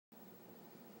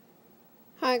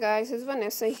Hi guys, it's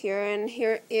Vanessa here, and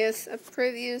here is a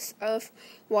preview of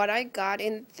what I got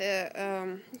in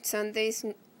the Sunday's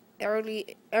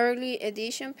early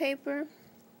edition paper.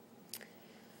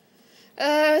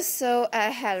 So I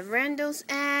had Randall's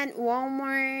ad,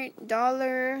 Walmart,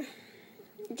 Dollar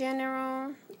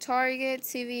General, Target,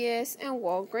 CVS, and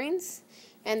Walgreens,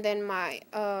 and then my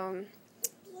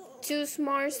two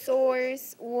smart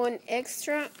stores, one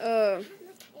extra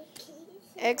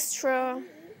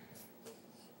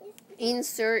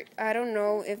insert. I don't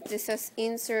know if this is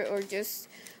insert or just,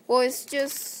 well, it's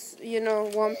just,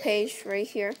 one page right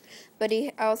here, but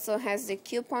it also has the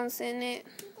coupons in it.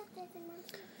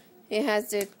 It has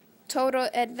the total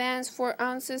advance 4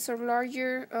 ounces or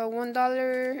larger,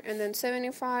 $1, and then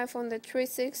 75 on the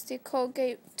 360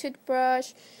 Colgate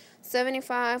toothbrush,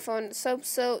 75 on soap,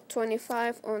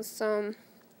 25 on some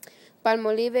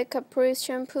Palmolive Caprice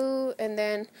shampoo, and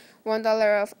then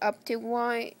 $1 of Optic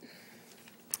White,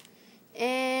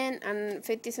 and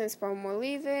 50 cents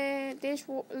Palmolive dish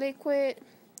liquid,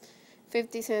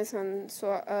 50 cents on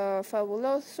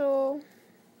Fabuloso,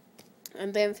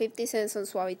 and then 50 cents on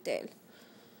Suavitel.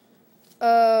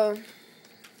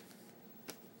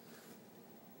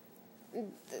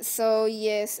 So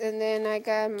yes, and then I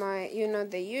got my,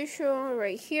 the usual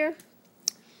right here.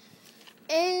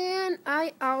 And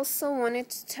I also wanted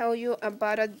to tell you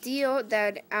about a deal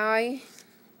that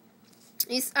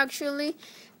it's actually,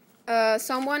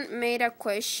 someone made a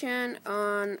question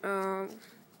on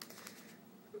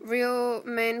Real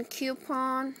Men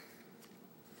coupon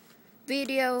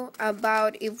video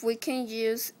about if we can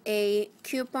use a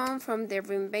coupon from the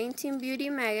Reinventing Beauty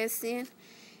magazine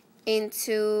in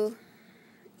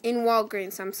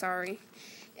Walgreens, I'm sorry.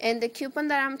 And the coupon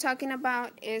that I'm talking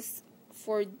about is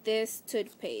for this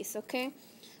toothpaste, okay?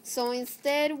 So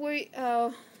instead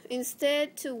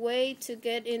to wait to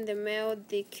get in the mail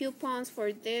the coupons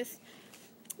for this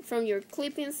from your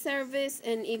clipping service,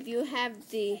 and if you have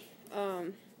the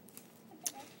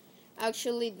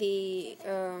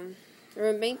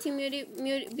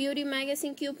Reinventing Beauty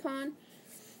magazine coupon,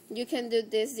 you can do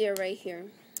this deal right here.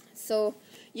 So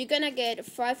you're gonna get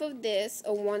 5 of this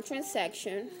on one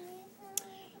transaction.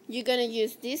 You're gonna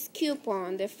use this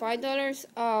coupon, the $5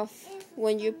 off,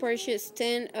 when you purchase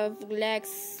 10 of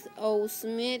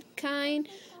GlaxoSmithKline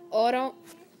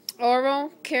oral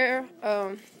care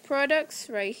products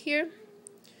right here.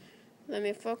 Let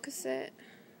me focus it.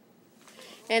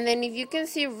 And then if you can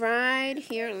see right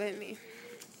here,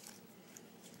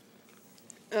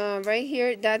 right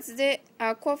here, that's the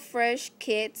Aquafresh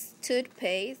Kids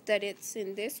toothpaste that it's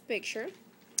in this picture.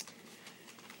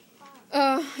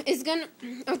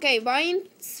 Buying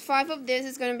 5 of this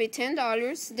is gonna be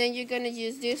 $10. Then you're gonna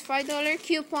use this $5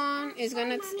 coupon. It's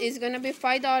gonna be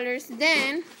 $5.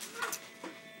 Then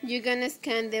you're gonna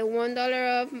scan the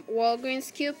 $1 of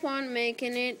Walgreens coupon,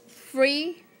 making it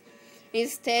free,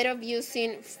 instead of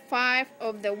using 5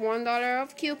 of the $1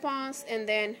 of coupons and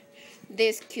then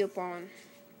this coupon.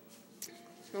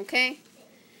 Okay,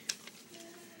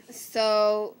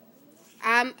 so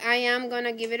I am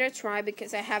gonna give it a try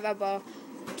because I have about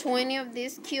 20 of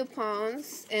these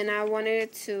coupons and I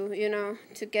wanted to,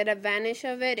 to get advantage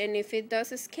of it. And if it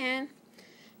does scan,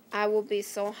 I will be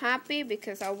so happy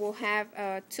because I will have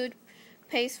a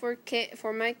toothpaste for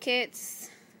my kids.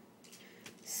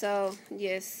 So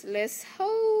yes, let's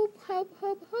hope.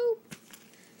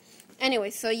 Anyway,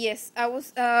 so yes, I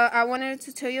wanted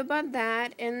to tell you about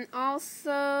that. And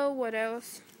also, what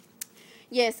else?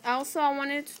 Yes, also I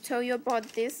wanted to tell you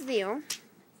about this deal.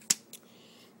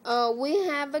 We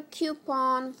have a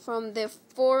coupon from the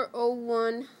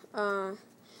 401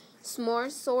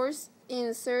 Smart Source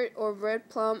insert or Red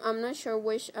Plum. I'm not sure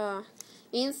which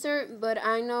insert, but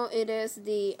I know it is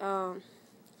the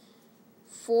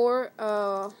for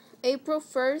April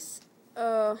 1st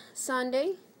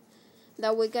Sunday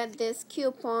that we got this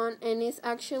coupon, and it's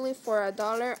actually for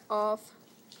 $1 off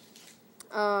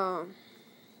 $1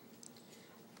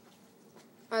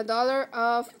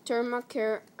 off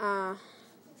Thermacare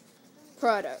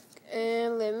product.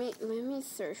 And let me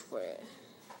search for it,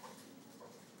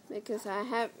 because I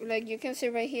have, like you can see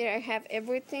right here, I have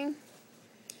everything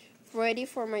ready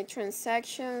for my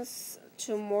transactions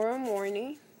tomorrow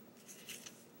morning.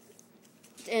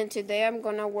 And today I'm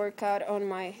gonna work out on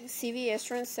my CVS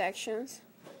transactions.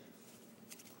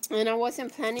 And I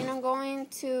wasn't planning on going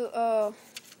to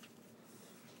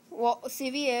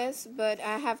CVS, but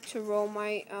I have to roll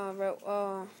my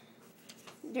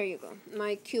there you go,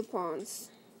 my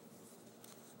coupons.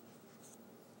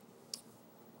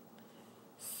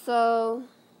 So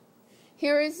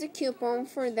here is the coupon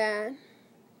for that.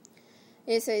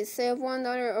 It says save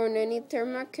 $1 on any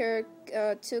Thermacare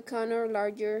 2-count or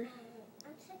larger.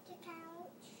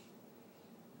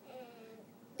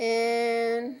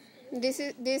 And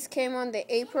this came on the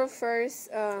April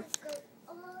 1st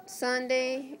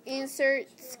Sunday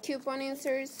inserts, coupon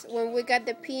inserts, when we got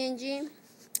the PNG.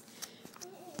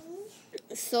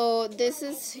 So this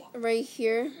is right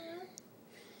here.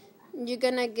 You're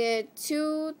gonna get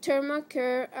 2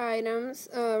 Thermacare items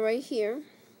right here.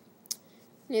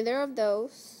 Either of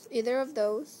those.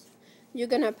 You're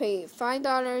gonna pay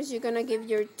 $5. You're gonna give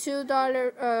your two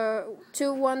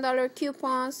 $1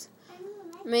 coupons,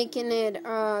 making it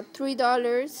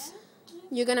 $3.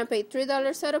 You're gonna pay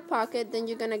 $3 out of pocket. Then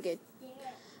you're gonna get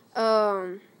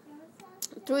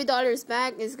 $3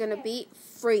 back. Is gonna be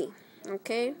free.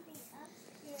 Okay.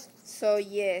 So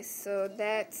yes, so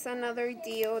that's another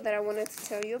deal that I wanted to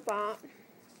tell you about.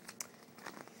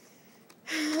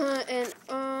 And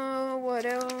what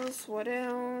else?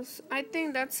 I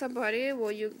think that's about it.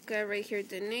 Well, you got right here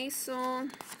the nasal.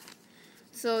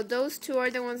 So those 2 are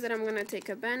the ones that I'm gonna take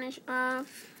advantage of.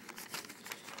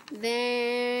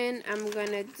 Then I'm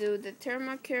gonna do the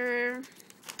Thermacare,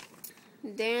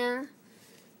 then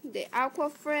the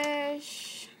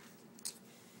Aquafresh,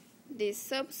 the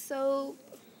Sub Soap,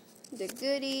 the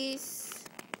goodies,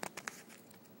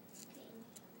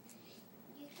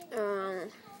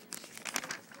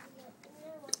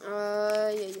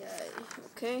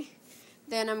 okay.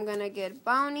 Then I'm gonna get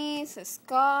Bounties, a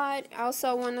Scott. Also,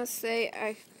 I wanna say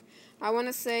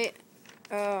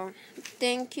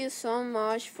thank you so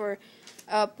much for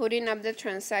putting up the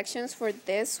transactions for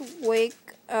this week,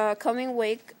 coming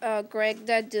week. Greg,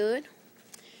 that dude,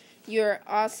 you're an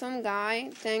awesome guy.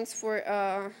 Thanks for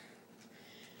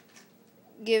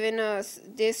giving us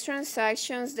these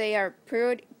transactions. They are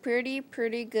pretty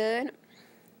good.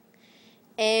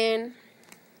 And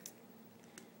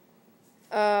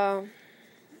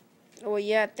well,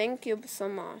 yeah, thank you so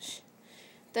much.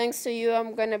 Thanks to you,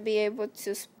 I'm gonna be able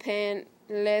to spend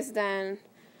less than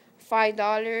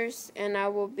 $5, and I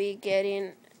will be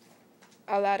getting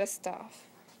a lot of stuff.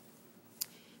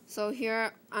 So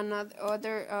here are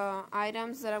other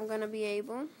items that I'm gonna be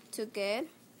able to get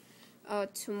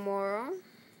tomorrow.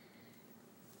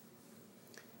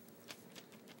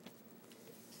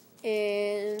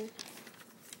 And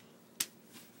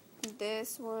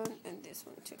this one and this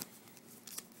one too.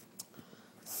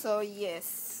 So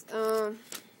yes, so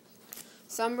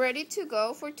I'm ready to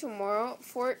go for tomorrow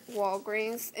for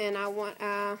Walgreens, and I want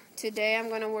today I'm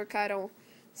gonna work out on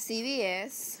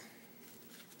CVS,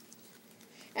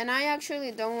 and I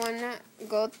actually don't wanna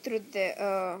go through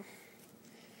the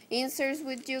inserts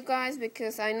with you guys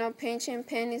because I know Pinch and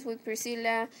Pennies with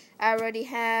Priscilla I already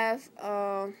have,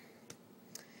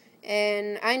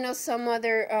 and I know some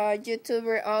other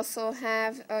YouTuber also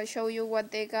have show you what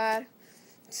they got.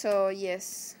 So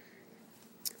yes,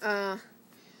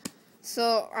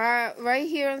 so right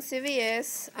here on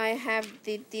CVS I have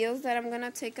the deals that I'm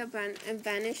gonna take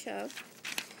advantage of.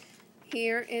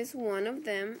 Here is one of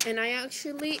them, and I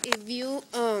actually, if you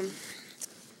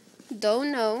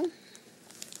don't know,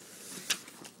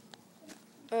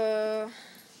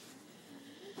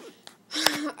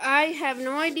 I have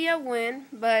no idea when,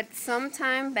 but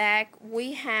sometime back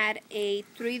we had a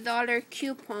 $3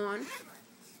 coupon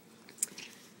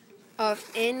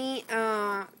of any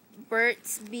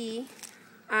Burt's Bee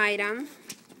item,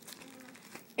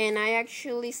 and I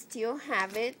actually still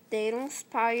have it. They don't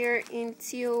expire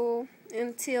until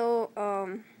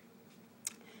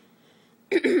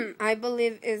I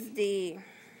believe is the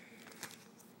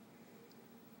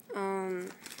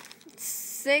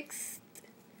 6th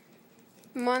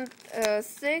month,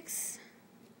 6,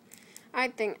 I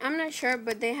think, I'm not sure,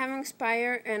 but they haven't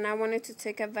expired, and I wanted to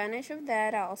take advantage of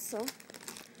that also,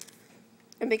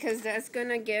 and because that's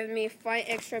gonna give me $5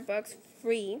 extra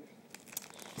free,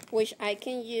 which I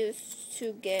can use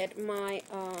to get my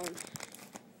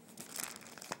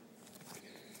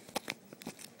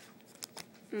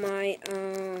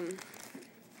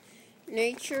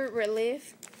Nature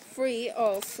Relief free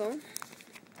also.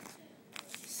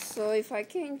 So if I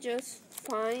can just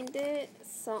find it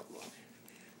somewhere.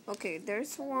 Okay,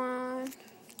 there's one.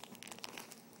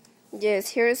 Yes,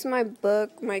 here's my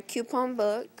book, my coupon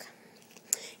book.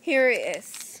 Here it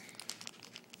is.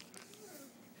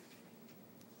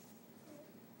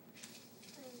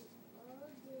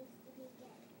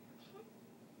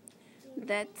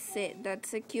 That's it.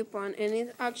 That's a coupon, and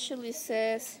it actually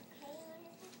says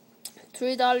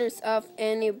 $3 off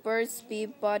any Burt's Bee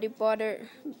body butter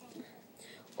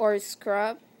or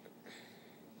scrub.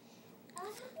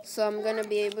 So I'm gonna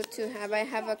be able to have, I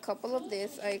have a couple of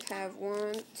this. I have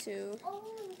 1, 2,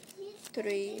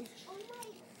 3,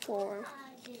 4,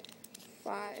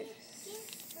 5,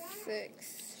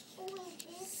 6,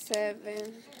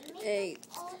 7, 8,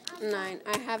 9.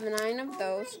 I have 9 of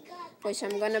those, which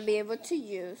I'm gonna be able to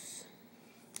use.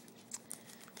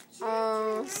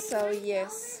 So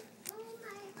yes.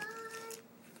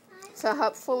 So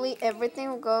hopefully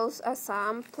everything goes as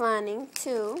I'm planning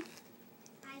to.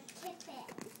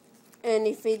 And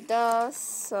if it does,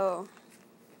 so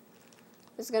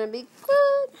it's gonna be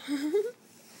good.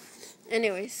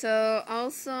 Anyway, so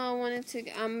also I wanted to,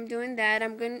 I'm doing that.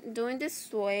 I'm doing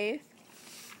this way.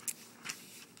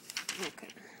 Okay,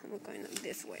 I'm going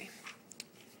this way.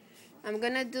 I'm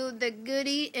gonna do the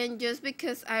goodie, and just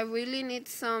because I really need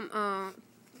some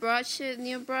brushes,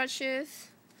 new brushes.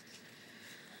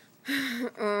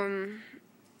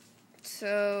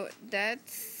 So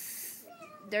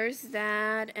there's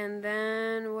that, and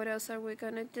then what else are we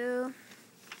gonna do?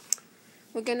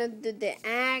 We're gonna do the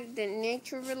ACT, the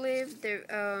Nature Relief,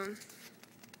 the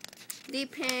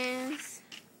Depends.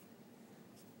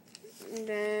 And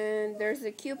then there's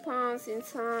the coupons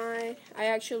inside. I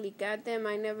actually got them.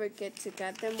 I never get to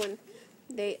get them when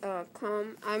they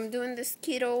come. I'm doing the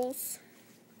Skittles.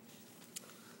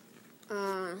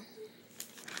 I'm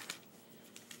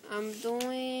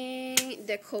doing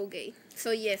the Colgate.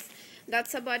 So yes,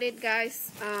 that's about it,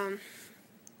 guys.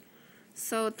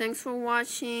 So thanks for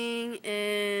watching,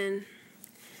 and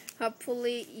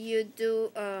hopefully you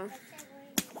do a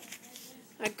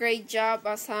great job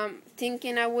as I'm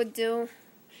thinking I would do.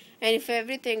 And if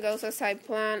everything goes as I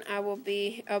plan, I will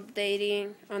be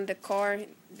updating on the car,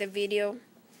 the video,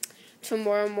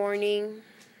 tomorrow morning.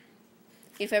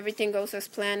 If everything goes as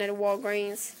planned at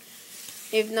Walgreens.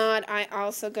 If not, I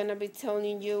also gonna be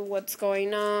telling you what's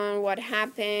going on, what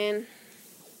happened.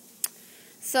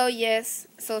 So yes,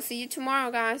 so see you tomorrow,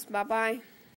 guys. Bye bye.